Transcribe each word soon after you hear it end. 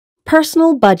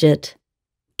Personal budget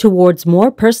towards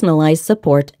more personalized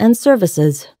support and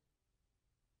services.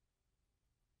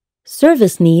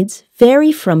 Service needs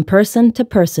vary from person to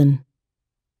person.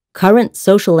 Current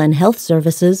social and health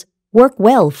services work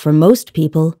well for most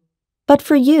people, but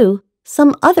for you,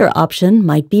 some other option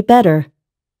might be better.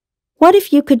 What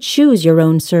if you could choose your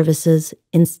own services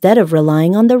instead of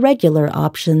relying on the regular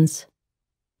options?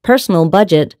 Personal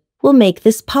budget will make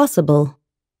this possible.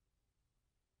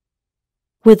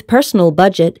 With personal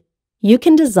budget, you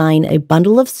can design a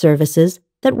bundle of services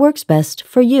that works best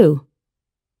for you.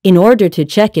 In order to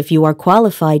check if you are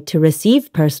qualified to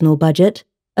receive personal budget,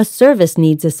 a service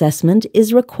needs assessment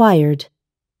is required.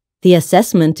 The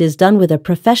assessment is done with a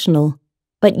professional,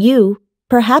 but you,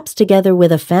 perhaps together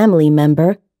with a family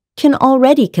member, can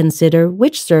already consider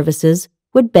which services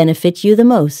would benefit you the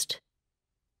most.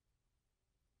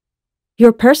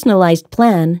 Your personalized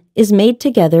plan is made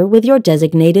together with your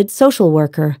designated social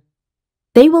worker.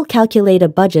 They will calculate a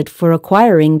budget for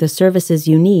acquiring the services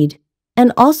you need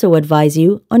and also advise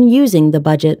you on using the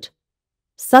budget.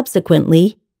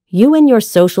 Subsequently, you and your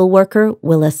social worker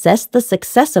will assess the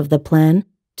success of the plan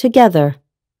together.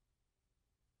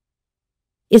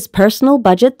 Is personal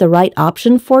budget the right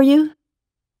option for you?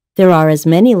 There are as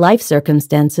many life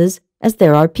circumstances as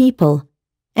there are people,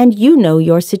 and you know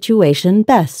your situation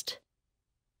best.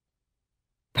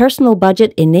 Personal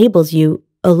budget enables you,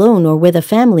 alone or with a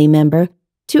family member,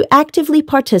 to actively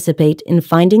participate in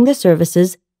finding the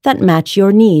services that match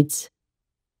your needs.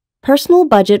 Personal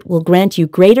budget will grant you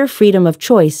greater freedom of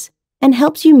choice and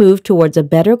helps you move towards a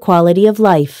better quality of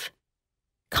life.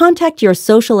 Contact your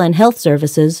social and health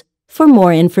services for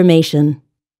more information.